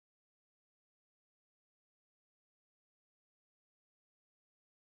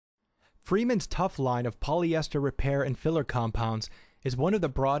Freeman's Tough line of polyester repair and filler compounds is one of the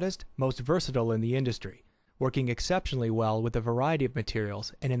broadest, most versatile in the industry, working exceptionally well with a variety of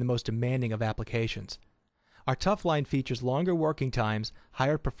materials and in the most demanding of applications. Our Tough line features longer working times,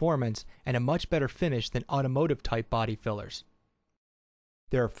 higher performance, and a much better finish than automotive-type body fillers.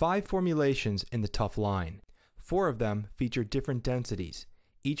 There are 5 formulations in the Tough line. 4 of them feature different densities,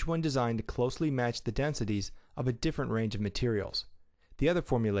 each one designed to closely match the densities of a different range of materials. The other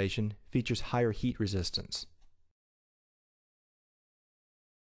formulation features higher heat resistance.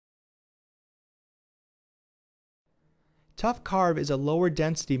 Tough Carve is a lower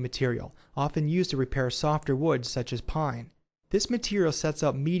density material, often used to repair softer woods such as pine. This material sets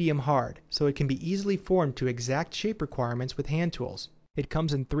up medium hard, so it can be easily formed to exact shape requirements with hand tools. It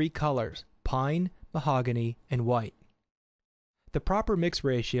comes in 3 colors: pine, mahogany, and white. The proper mix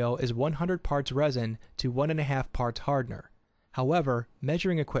ratio is 100 parts resin to 1.5 parts hardener. However,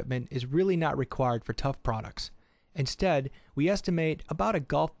 measuring equipment is really not required for Tough products. Instead, we estimate about a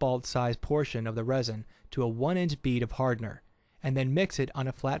golf ball size portion of the resin to a 1-inch bead of hardener, and then mix it on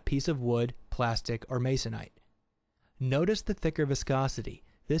a flat piece of wood, plastic, or masonite. Notice the thicker viscosity.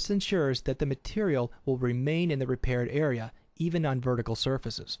 This ensures that the material will remain in the repaired area, even on vertical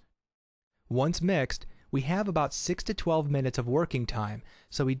surfaces. Once mixed, we have about 6 to 12 minutes of working time,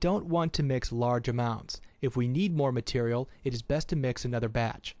 so we don't want to mix large amounts. If we need more material, it is best to mix another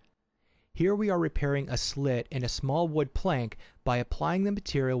batch. Here we are repairing a slit in a small wood plank by applying the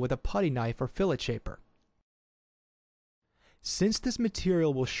material with a putty knife or fillet shaper. Since this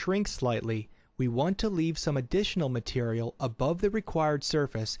material will shrink slightly, we want to leave some additional material above the required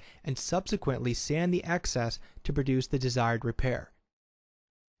surface and subsequently sand the excess to produce the desired repair.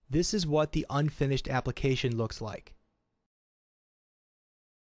 This is what the unfinished application looks like.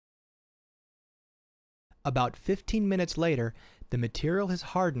 About 15 minutes later, the material has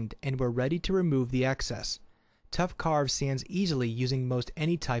hardened and we're ready to remove the excess. Tough Carve sands easily using most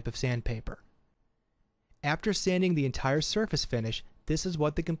any type of sandpaper. After sanding the entire surface finish, this is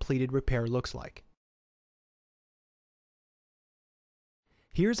what the completed repair looks like.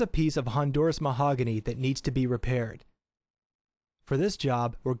 Here's a piece of Honduras mahogany that needs to be repaired. For this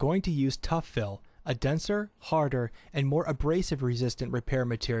job, we're going to use Quik-Fil, a denser, harder, and more abrasive resistant repair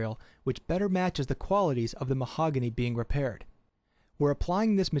material which better matches the qualities of the mahogany being repaired. We're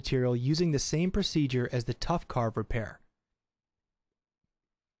applying this material using the same procedure as the Tough Carve repair.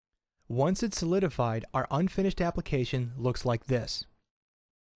 Once it's solidified, our unfinished application looks like this.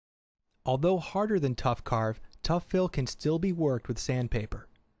 Although harder than Tough Carve, Quik-Fil can still be worked with sandpaper.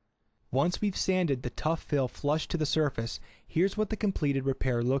 Once we've sanded the Quik-Fil flush to the surface, here's what the completed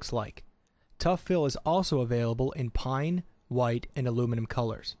repair looks like. Quik-Fil is also available in pine, white, and aluminum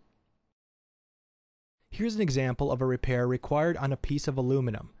colors. Here's an example of a repair required on a piece of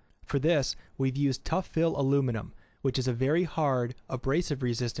aluminum. For this, we've used Quik-Fil aluminum, which is a very hard,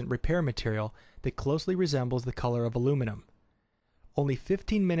 abrasive-resistant repair material that closely resembles the color of aluminum. Only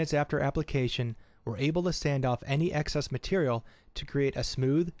 15 minutes after application, we're able to sand off any excess material to create a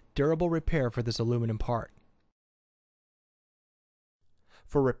smooth, durable repair for this aluminum part.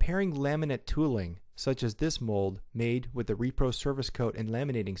 For repairing laminate tooling, such as this mold made with the Repro Surface Coat and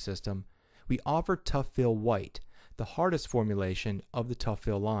Laminating System, we offer Quik-Fil White, the hardest formulation of the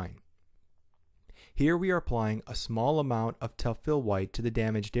Quik-Fil line. Here we are applying a small amount of Quik-Fil White to the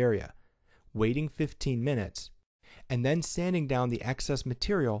damaged area, waiting 15 minutes, and then sanding down the excess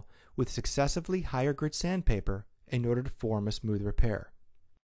material with successively higher grit sandpaper in order to form a smooth repair.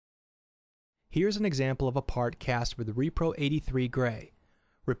 Here's an example of a part cast with Repro 83 Gray.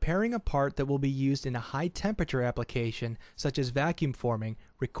 Repairing a part that will be used in a high temperature application such as vacuum forming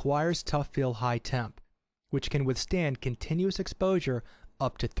requires Quik-Fil High Temp, which can withstand continuous exposure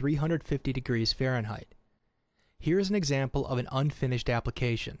up to 350 degrees Fahrenheit. Here's an example of an unfinished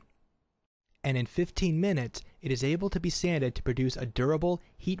application. And in 15 minutes, it is able to be sanded to produce a durable,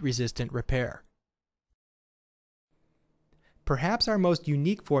 heat-resistant repair. Perhaps our most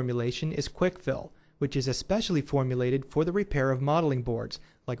unique formulation is Quik-Fil, which is especially formulated for the repair of modeling boards,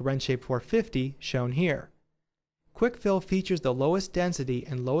 like Wrenshape 450, shown here. Quik-Fil features the lowest density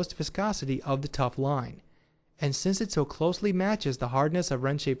and lowest viscosity of the Tough line, and since it so closely matches the hardness of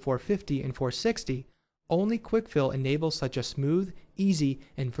Wrenshape 450 and 460, only Quik-Fil enables such a smooth, easy,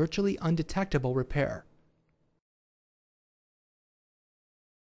 and virtually undetectable repair.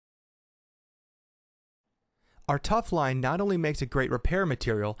 Our Tough line not only makes a great repair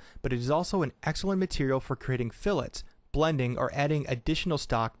material, but it is also an excellent material for creating fillets, blending, or adding additional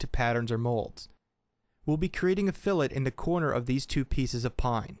stock to patterns or molds. We'll be creating a fillet in the corner of these 2 pieces of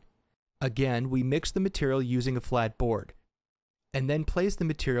pine. Again, we mix the material using a flat board. and then place the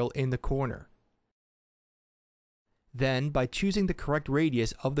material in the corner. Then, by choosing the correct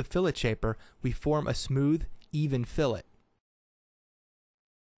radius of the fillet shaper, we form a smooth, even fillet.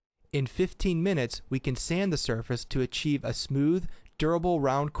 In 15 minutes, we can sand the surface to achieve a smooth, durable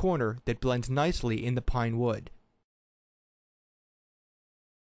round corner that blends nicely in the pine wood.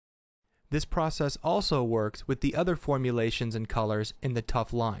 This process also works with the other formulations and colors in the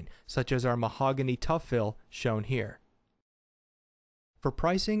Tough line, such as our Mahogany Tough Fill shown here. For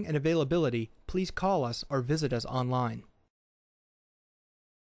pricing and availability, please call us or visit us online.